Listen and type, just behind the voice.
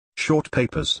Short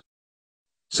Papers.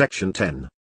 Section 10.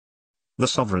 The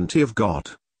Sovereignty of God,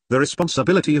 the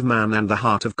Responsibility of Man and the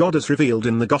Heart of God as Revealed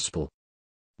in the Gospel.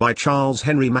 By Charles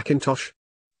Henry Mackintosh,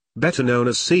 better known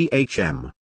as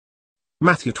C.H.M.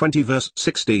 Matthew 20 verse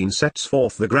 16 sets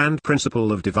forth the grand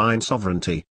principle of divine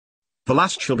sovereignty. The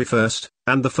last shall be first,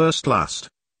 and the first last,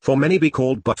 for many be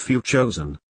called but few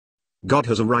chosen. God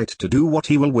has a right to do what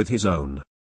he will with his own.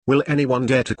 Will anyone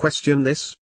dare to question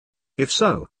this? If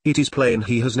so, it is plain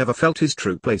he has never felt his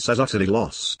true place as utterly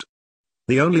lost.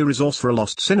 The only resource for a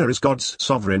lost sinner is God's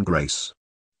sovereign grace.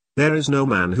 There is no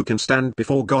man who can stand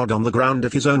before God on the ground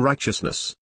of his own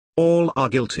righteousness. All are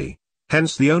guilty,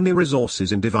 hence the only resource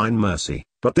is in divine mercy,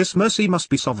 but this mercy must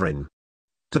be sovereign.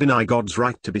 To deny God's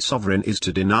right to be sovereign is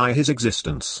to deny his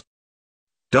existence.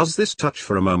 Does this touch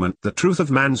for a moment the truth of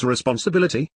man's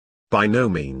responsibility? By no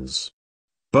means.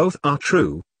 Both are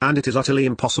true, and it is utterly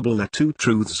impossible that two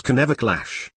truths can ever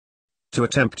clash. To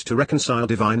attempt to reconcile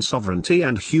divine sovereignty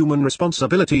and human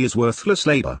responsibility is worthless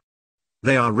labor.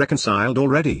 They are reconciled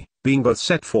already, being both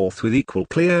set forth with equal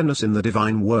clearness in the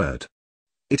divine word.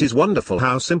 It is wonderful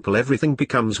how simple everything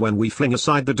becomes when we fling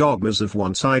aside the dogmas of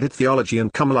one-sided theology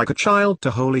and come like a child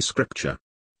to Holy Scripture.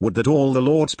 Would that all the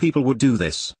Lord's people would do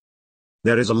this.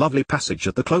 There is a lovely passage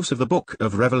at the close of the book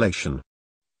of Revelation.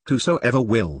 Whosoever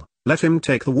will, let him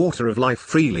take the water of life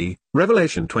freely,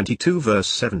 Revelation 22 verse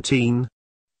 17.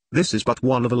 This is but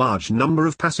one of a large number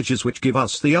of passages which give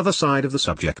us the other side of the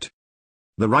subject.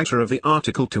 The writer of the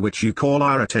article to which you call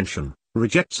our attention,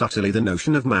 rejects utterly the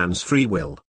notion of man's free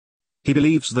will. He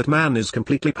believes that man is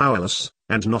completely powerless,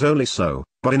 and not only so,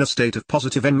 but in a state of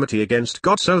positive enmity against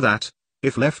God so that,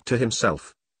 if left to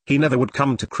himself, he never would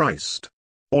come to Christ.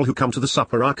 All who come to the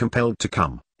supper are compelled to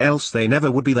come, else they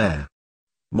never would be there.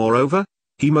 Moreover,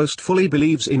 he most fully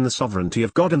believes in the sovereignty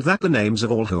of God and that the names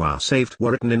of all who are saved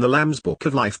were written in the Lamb's book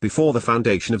of life before the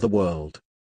foundation of the world.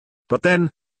 But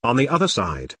then, on the other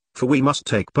side, for we must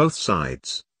take both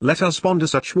sides, let us ponder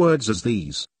such words as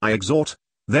these: I exhort,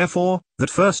 therefore, that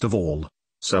first of all,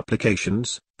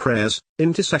 supplications, prayers,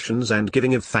 intercessions and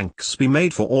giving of thanks be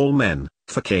made for all men,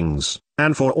 for kings,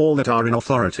 and for all that are in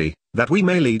authority, that we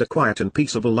may lead a quiet and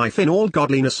peaceable life in all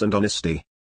godliness and honesty.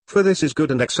 For this is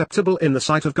good and acceptable in the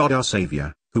sight of God our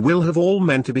Saviour, who will have all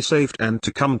men to be saved and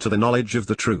to come to the knowledge of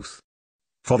the truth.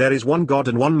 For there is one God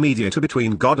and one mediator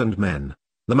between God and men,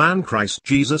 the man Christ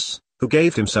Jesus, who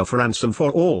gave himself a ransom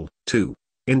for all, 2.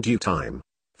 In due time.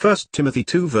 1 Timothy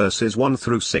 2 verses 1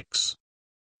 through 6.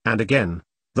 And again,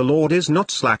 the Lord is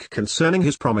not slack concerning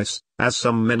his promise, as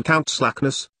some men count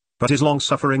slackness, but is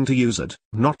longsuffering to use it,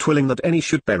 not willing that any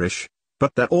should perish,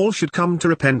 but that all should come to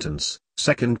repentance.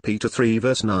 2 Peter 3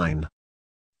 verse 9.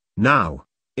 Now,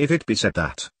 if it be said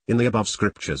that, in the above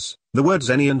scriptures, the words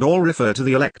any and all refer to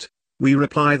the elect, we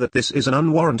reply that this is an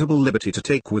unwarrantable liberty to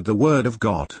take with the word of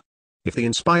God. If the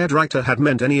inspired writer had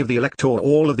meant any of the elect or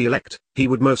all of the elect, he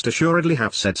would most assuredly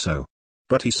have said so.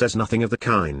 But he says nothing of the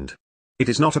kind. It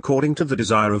is not according to the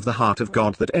desire of the heart of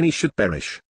God that any should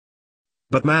perish.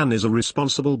 But man is a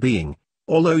responsible being,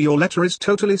 although your letter is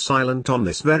totally silent on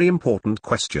this very important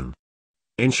question.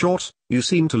 In short, you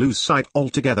seem to lose sight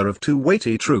altogether of two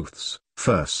weighty truths: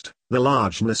 first, the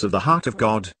largeness of the heart of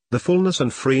God, the fullness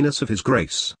and freeness of his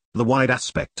grace, the wide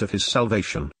aspect of his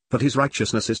salvation, that his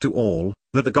righteousness is to all,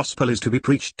 that the gospel is to be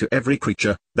preached to every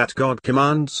creature, that God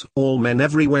commands all men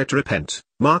everywhere to repent,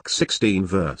 Mark 16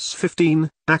 verse 15,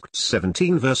 Acts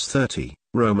 17 verse 30,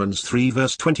 Romans 3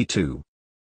 verse 22.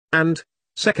 And,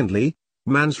 secondly,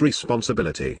 man's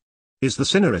responsibility. Is the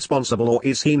sinner responsible or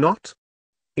is he not?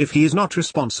 If he is not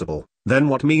responsible, then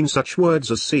what mean such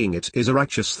words as seeing it is a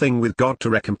righteous thing with God to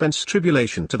recompense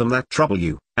tribulation to them that trouble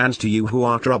you, and to you who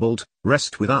are troubled,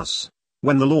 rest with us,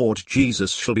 when the Lord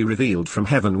Jesus shall be revealed from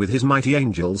heaven with his mighty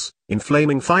angels, in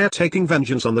flaming fire taking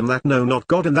vengeance on them that know not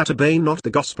God and that obey not the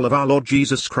gospel of our Lord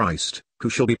Jesus Christ, who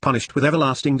shall be punished with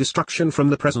everlasting destruction from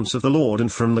the presence of the Lord and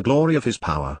from the glory of his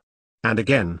power. And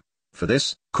again, for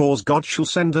this cause God shall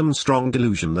send them strong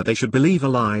delusion that they should believe a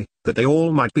lie, that they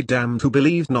all might be damned who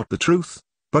believed not the truth,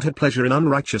 but had pleasure in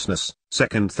unrighteousness.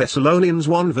 2 Thessalonians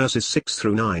 1 verses 6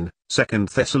 through 9, 2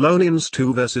 Thessalonians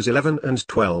 2 verses 11 and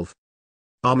 12.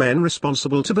 Are men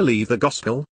responsible to believe the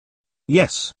gospel?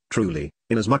 Yes, truly,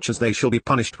 inasmuch as they shall be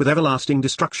punished with everlasting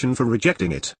destruction for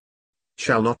rejecting it.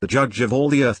 Shall not the judge of all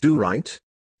the earth do right?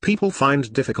 People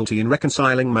find difficulty in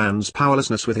reconciling man's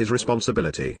powerlessness with his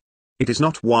responsibility. It is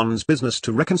not one's business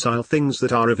to reconcile things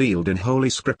that are revealed in Holy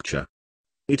Scripture.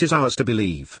 It is ours to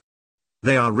believe.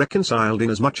 They are reconciled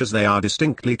inasmuch as they are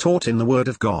distinctly taught in the Word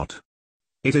of God.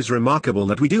 It is remarkable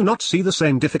that we do not see the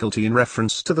same difficulty in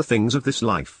reference to the things of this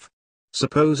life.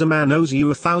 Suppose a man owes you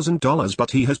 $1,000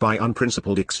 but he has by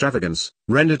unprincipled extravagance,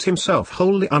 rendered himself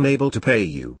wholly unable to pay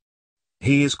you.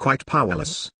 He is quite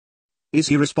powerless. Is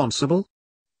he responsible?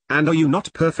 And are you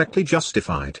not perfectly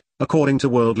justified, according to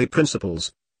worldly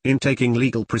principles, in taking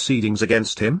legal proceedings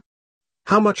against him?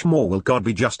 How much more will God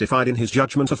be justified in his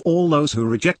judgment of all those who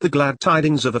reject the glad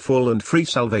tidings of a full and free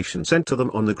salvation sent to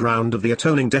them on the ground of the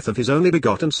atoning death of his only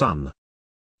begotten Son?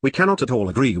 We cannot at all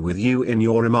agree with you in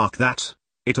your remark that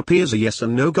it appears a yes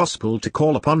and no gospel to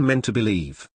call upon men to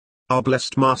believe. Our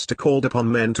blessed Master called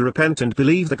upon men to repent and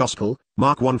believe the gospel,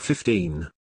 Mark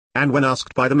 1:15. And when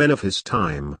asked by the men of his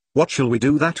time, "What shall we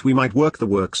do that we might work the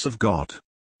works of God?"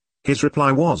 his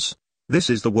reply was, "This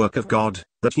is the work of God,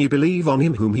 that ye believe on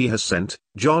him whom he has sent."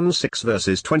 John 6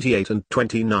 verses 28 and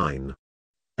 29.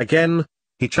 Again,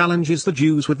 he challenges the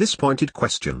Jews with this pointed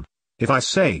question: "If I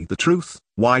say the truth,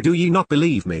 why do ye not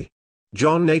believe me?"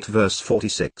 John 8 verse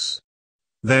 46.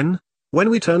 Then, when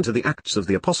we turn to the Acts of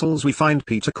the Apostles, we find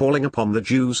Peter calling upon the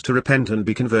Jews to repent and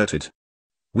be converted.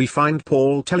 We find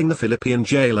Paul telling the Philippian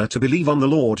jailer to believe on the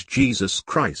Lord Jesus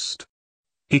Christ.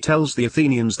 He tells the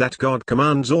Athenians that God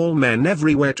commands all men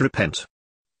everywhere to repent.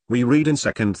 We read in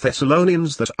 2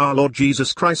 Thessalonians that our Lord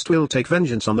Jesus Christ will take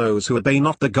vengeance on those who obey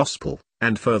not the gospel,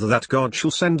 and further that God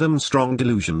shall send them strong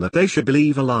delusion that they should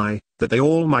believe a lie, that they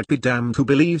all might be damned who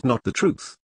believed not the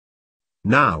truth.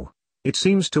 Now, it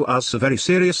seems to us a very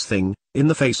serious thing, in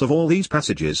the face of all these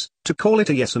passages, to call it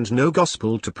a yes and no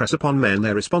gospel to press upon men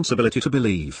their responsibility to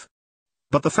believe.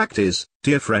 But the fact is,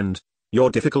 dear friend,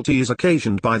 your difficulty is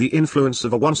occasioned by the influence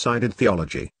of a one-sided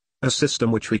theology, a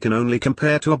system which we can only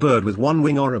compare to a bird with one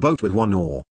wing or a boat with one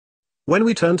oar. When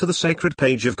we turn to the sacred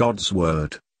page of God's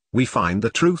Word, we find the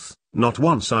truth, not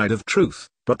one side of truth,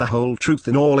 but the whole truth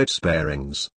in all its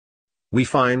bearings. We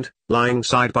find, lying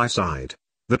side by side,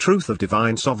 the truth of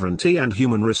divine sovereignty and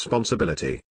human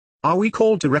responsibility. Are we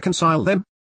called to reconcile them?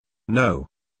 No,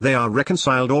 they are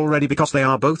reconciled already because they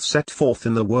are both set forth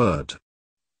in the Word.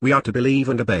 We are to believe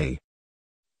and obey.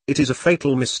 It is a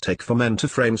fatal mistake for men to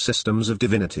frame systems of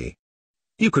divinity.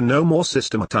 You can no more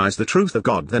systematize the truth of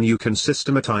God than you can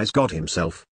systematize God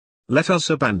himself. Let us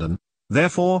abandon,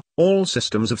 therefore, all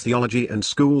systems of theology and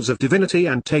schools of divinity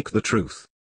and take the truth.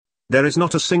 There is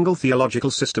not a single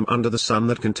theological system under the sun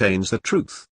that contains the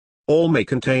truth. All may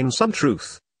contain some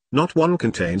truth, not one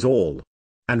contains all.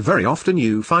 And very often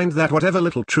you find that whatever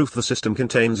little truth the system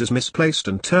contains is misplaced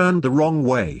and turned the wrong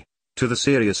way, to the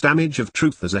serious damage of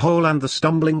truth as a whole and the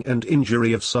stumbling and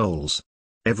injury of souls.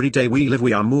 Every day we live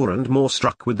we are more and more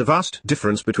struck with the vast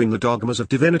difference between the dogmas of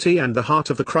divinity and the heart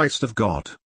of the Christ of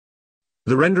God.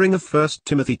 The rendering of 1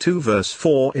 Timothy 2 verse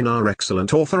 4 in our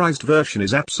excellent authorized version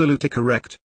is absolutely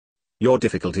correct. Your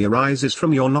difficulty arises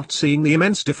from your not seeing the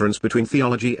immense difference between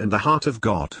theology and the heart of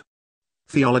God.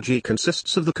 Theology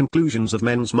consists of the conclusions of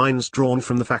men's minds drawn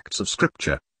from the facts of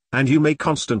Scripture, and you may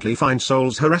constantly find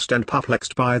souls harassed and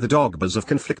perplexed by the dogmas of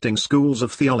conflicting schools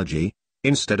of theology,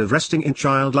 instead of resting in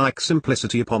childlike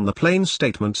simplicity upon the plain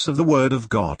statements of the Word of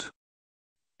God.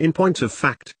 In point of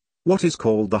fact, what is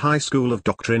called the high school of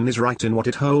doctrine is right in what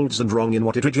it holds and wrong in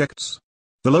what it rejects.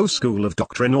 The low school of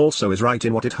doctrine also is right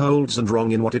in what it holds and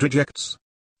wrong in what it rejects.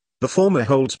 The former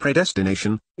holds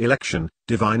predestination, election,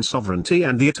 divine sovereignty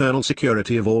and the eternal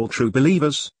security of all true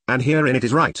believers, and herein it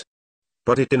is right.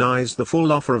 But it denies the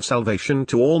full offer of salvation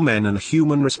to all men and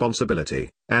human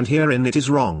responsibility, and herein it is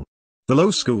wrong. The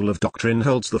low school of doctrine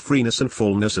holds the freeness and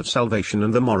fullness of salvation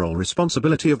and the moral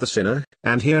responsibility of the sinner,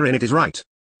 and herein it is right.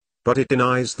 But it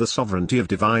denies the sovereignty of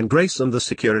divine grace and the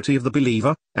security of the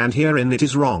believer, and herein it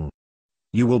is wrong.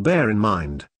 You will bear in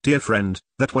mind, dear friend,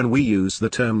 that when we use the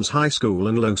terms high school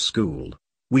and low school,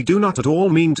 we do not at all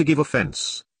mean to give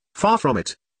offense. Far from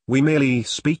it, we merely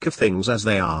speak of things as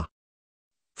they are.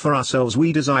 For ourselves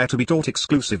we desire to be taught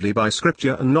exclusively by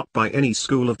Scripture and not by any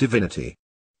school of divinity.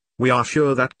 We are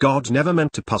sure that God never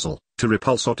meant to puzzle, to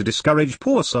repulse or to discourage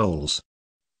poor souls.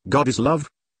 God is love,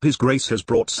 His grace has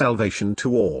brought salvation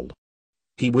to all.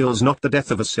 He wills not the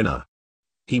death of a sinner.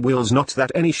 He wills not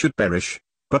that any should perish,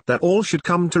 but that all should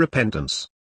come to repentance.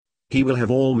 He will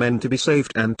have all men to be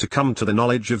saved and to come to the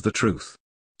knowledge of the truth.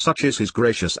 Such is His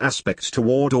gracious aspect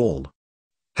toward all.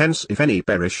 Hence if any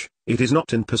perish, it is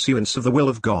not in pursuance of the will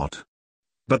of God.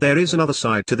 But there is another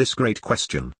side to this great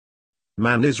question.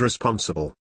 Man is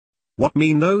responsible. What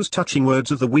mean those touching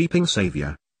words of the weeping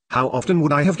Saviour? How often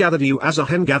would I have gathered you as a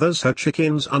hen gathers her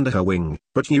chickens under her wing,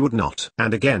 but ye would not.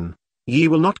 And again, ye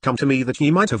will not come to me that ye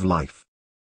might have life.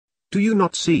 Do you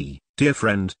not see, dear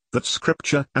friend, that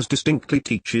Scripture as distinctly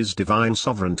teaches divine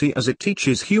sovereignty as it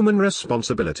teaches human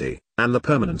responsibility, and the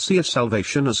permanency of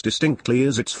salvation as distinctly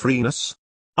as its freeness?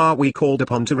 Are we called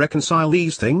upon to reconcile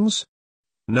these things?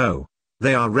 No,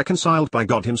 they are reconciled by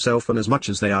God himself inasmuch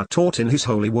as they are taught in his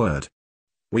holy word.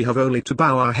 We have only to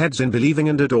bow our heads in believing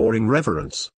and adoring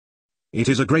reverence. It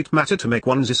is a great matter to make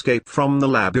one's escape from the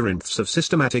labyrinths of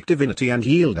systematic divinity and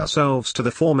yield ourselves to the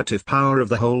formative power of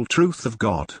the whole truth of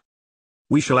God.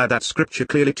 We shall add that Scripture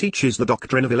clearly teaches the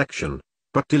doctrine of election,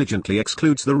 but diligently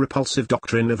excludes the repulsive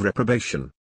doctrine of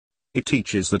reprobation. It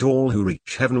teaches that all who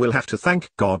reach heaven will have to thank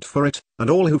God for it, and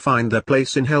all who find their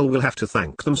place in hell will have to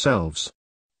thank themselves.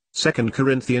 2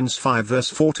 Corinthians 5 verse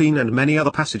 14 and many other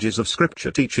passages of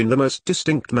Scripture teach in the most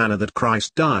distinct manner that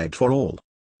Christ died for all.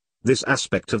 This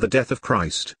aspect of the death of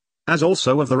Christ, as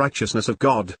also of the righteousness of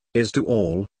God, is to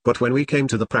all, but when we came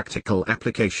to the practical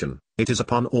application, it is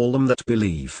upon all them that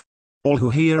believe. All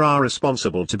who hear are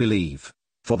responsible to believe,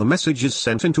 for the message is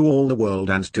sent into all the world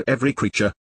and to every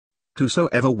creature.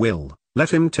 Whosoever will,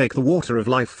 let him take the water of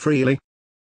life freely.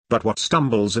 But what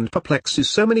stumbles and perplexes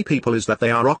so many people is that they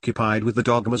are occupied with the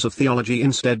dogmas of theology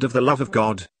instead of the love of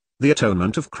God, the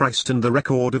atonement of Christ and the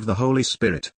record of the Holy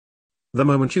Spirit. The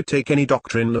moment you take any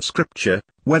doctrine of Scripture,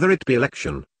 whether it be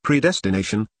election,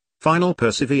 predestination, final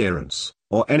perseverance,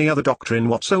 or any other doctrine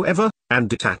whatsoever, and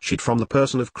detach it from the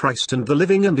person of Christ and the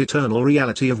living and eternal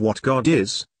reality of what God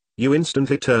is, you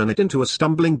instantly turn it into a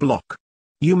stumbling block.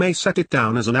 You may set it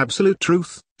down as an absolute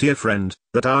truth, dear friend,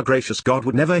 that our gracious God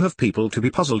would never have people to be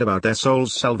puzzled about their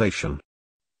soul's salvation.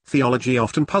 Theology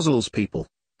often puzzles people,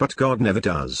 but God never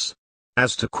does.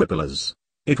 As to quibblers,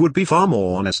 it would be far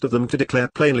more honest of them to declare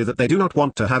plainly that they do not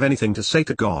want to have anything to say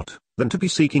to God, than to be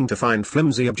seeking to find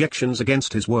flimsy objections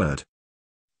against his word.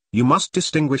 You must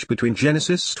distinguish between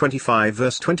Genesis 25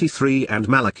 verse 23 and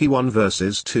Malachi 1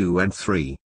 verses 2 and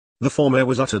 3. The former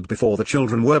was uttered before the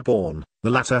children were born, the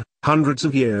latter, hundreds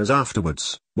of years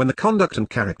afterwards, when the conduct and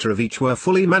character of each were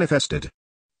fully manifested.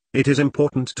 It is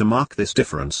important to mark this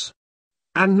difference.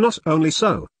 And not only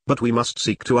so, but we must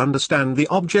seek to understand the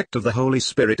object of the Holy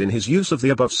Spirit in his use of the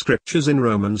above scriptures in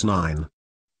Romans 9.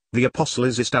 The apostle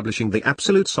is establishing the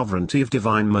absolute sovereignty of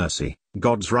divine mercy,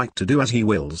 God's right to do as he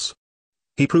wills.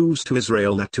 He proves to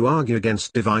Israel that to argue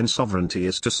against divine sovereignty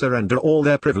is to surrender all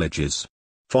their privileges.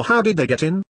 For how did they get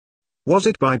in? Was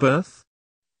it by birth?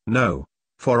 No,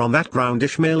 for on that ground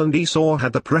Ishmael and Esau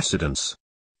had the precedence.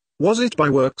 Was it by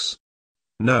works?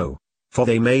 No, for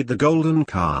they made the golden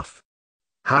calf.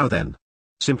 How then?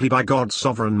 Simply by God's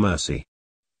sovereign mercy.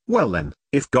 Well then,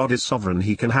 if God is sovereign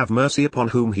he can have mercy upon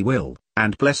whom he will,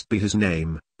 and blessed be his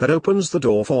name, that opens the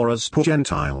door for us poor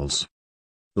Gentiles.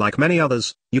 Like many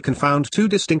others, you can found two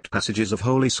distinct passages of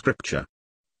Holy Scripture.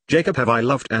 Jacob have I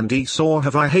loved and Esau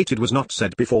have I hated was not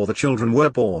said before the children were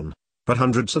born, but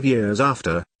hundreds of years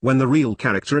after, when the real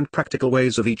character and practical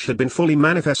ways of each had been fully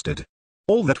manifested.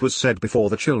 All that was said before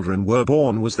the children were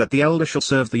born was that the elder shall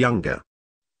serve the younger.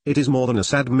 It is more than a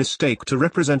sad mistake to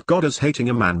represent God as hating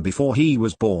a man before he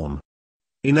was born.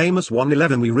 In Amos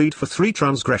 1:11 we read, for 3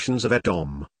 transgressions of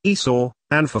Edom, Esau,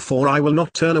 and for 4 I will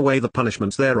not turn away the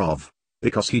punishments thereof,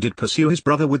 because he did pursue his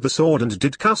brother with the sword and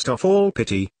did cast off all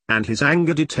pity, and his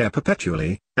anger did tear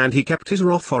perpetually, and he kept his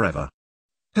wrath forever.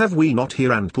 Have we not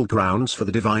here ample grounds for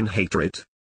the divine hatred?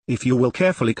 If you will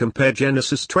carefully compare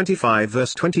Genesis 25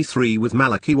 verse 23 with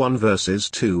Malachi 1 verses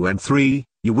 2 and 3,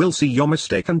 you will see your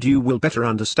mistake and you will better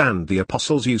understand the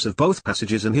apostle's use of both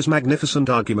passages in his magnificent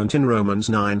argument in Romans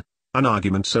 9, an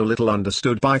argument so little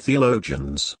understood by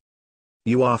theologians.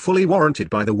 You are fully warranted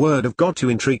by the word of God to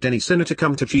entreat any sinner to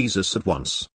come to Jesus at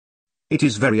once. It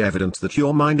is very evident that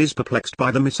your mind is perplexed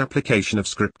by the misapplication of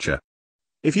Scripture.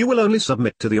 If you will only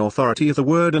submit to the authority of the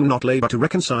word and not labor to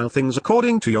reconcile things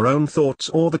according to your own thoughts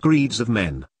or the creeds of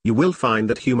men, you will find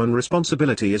that human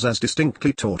responsibility is as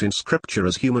distinctly taught in Scripture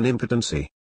as human impotency.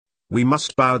 We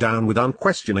must bow down with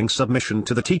unquestioning submission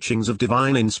to the teachings of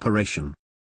divine inspiration.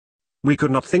 We could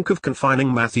not think of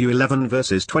confining Matthew 11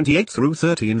 verses 28 through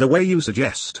 30 in the way you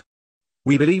suggest.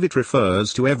 We believe it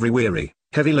refers to every weary,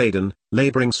 heavy-laden,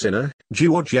 laboring sinner,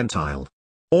 Jew or Gentile.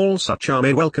 All such are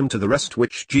made welcome to the rest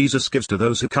which Jesus gives to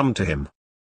those who come to him.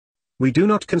 We do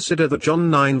not consider that John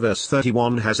 9 verse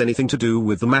 31 has anything to do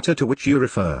with the matter to which you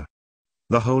refer.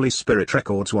 The Holy Spirit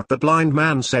records what the blind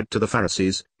man said to the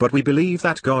Pharisees, but we believe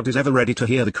that God is ever ready to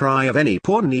hear the cry of any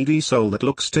poor needy soul that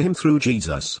looks to him through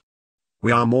Jesus.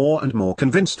 We are more and more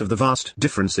convinced of the vast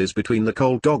differences between the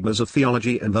cold dogmas of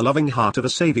theology and the loving heart of a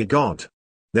Savior God.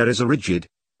 There is a rigid,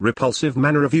 repulsive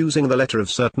manner of using the letter of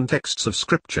certain texts of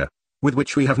Scripture, with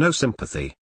which we have no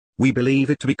sympathy. We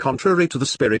believe it to be contrary to the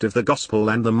spirit of the gospel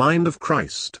and the mind of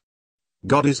Christ.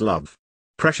 God is love.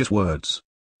 Precious words.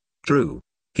 True,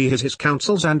 he has his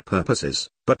counsels and purposes,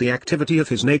 but the activity of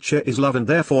his nature is love and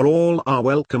therefore all are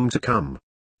welcome to come.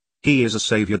 He is a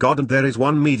Saviour God and there is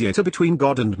one mediator between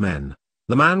God and men,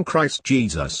 the man Christ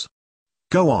Jesus.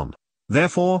 Go on,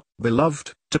 therefore,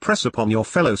 beloved, to press upon your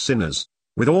fellow sinners,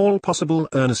 with all possible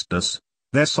earnestness,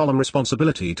 their solemn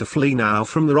responsibility to flee now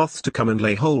from the wrath to come and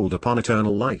lay hold upon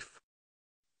eternal life.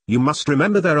 You must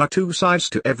remember there are two sides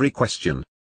to every question.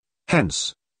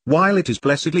 Hence, while it is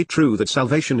blessedly true that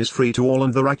salvation is free to all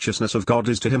and the righteousness of God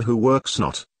is to him who works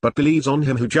not, but believes on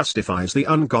him who justifies the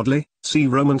ungodly, see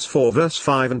Romans 4 verse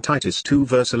 5 and Titus 2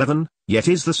 verse 11, yet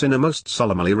is the sinner most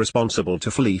solemnly responsible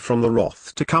to flee from the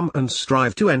wrath to come and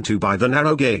strive to enter by the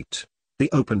narrow gate,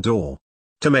 the open door.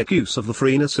 To make use of the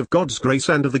freeness of God's grace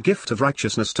and of the gift of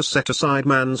righteousness to set aside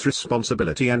man's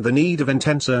responsibility and the need of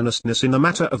intense earnestness in the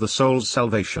matter of the soul's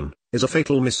salvation, is a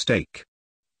fatal mistake.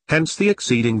 Hence the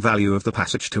exceeding value of the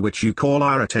passage to which you call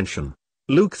our attention,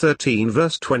 Luke 13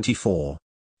 verse 24.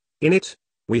 In it,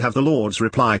 we have the Lord's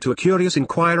reply to a curious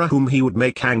inquirer whom he would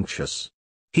make anxious.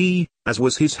 He, as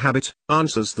was his habit,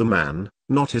 answers the man,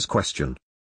 not his question.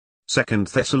 2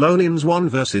 Thessalonians 1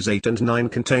 verses 8 and 9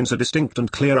 contains a distinct and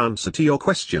clear answer to your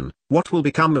question, what will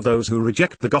become of those who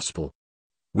reject the gospel?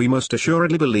 We most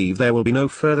assuredly believe there will be no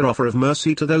further offer of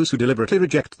mercy to those who deliberately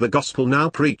reject the gospel now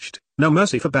preached, no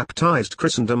mercy for baptized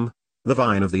Christendom, the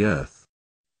vine of the earth.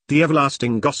 The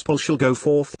everlasting gospel shall go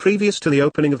forth previous to the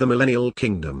opening of the millennial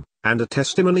kingdom, and a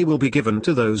testimony will be given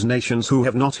to those nations who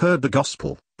have not heard the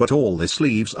gospel, but all this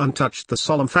leaves untouched the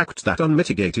solemn fact that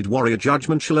unmitigated warrior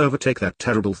judgment shall overtake that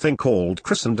terrible thing called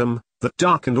Christendom, that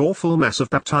dark and awful mass of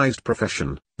baptized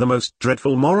profession, the most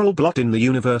dreadful moral blot in the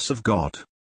universe of God.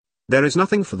 There is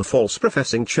nothing for the false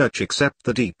professing church except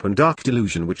the deep and dark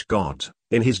delusion which God,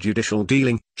 in his judicial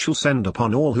dealing, shall send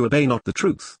upon all who obey not the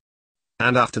truth.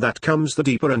 And after that comes the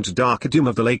deeper and darker doom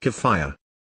of the lake of fire.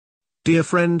 Dear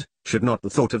friend, should not the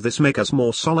thought of this make us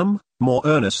more solemn, more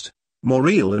earnest, more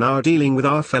real in our dealing with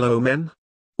our fellow men?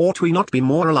 Ought we not be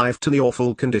more alive to the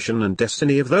awful condition and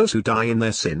destiny of those who die in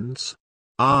their sins?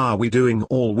 Are we doing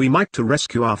all we might to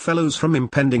rescue our fellows from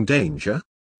impending danger?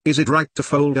 Is it right to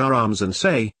fold our arms and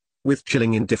say, with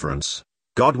chilling indifference,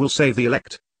 God will save the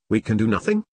elect, we can do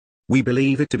nothing? We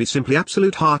believe it to be simply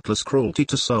absolute heartless cruelty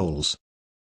to souls.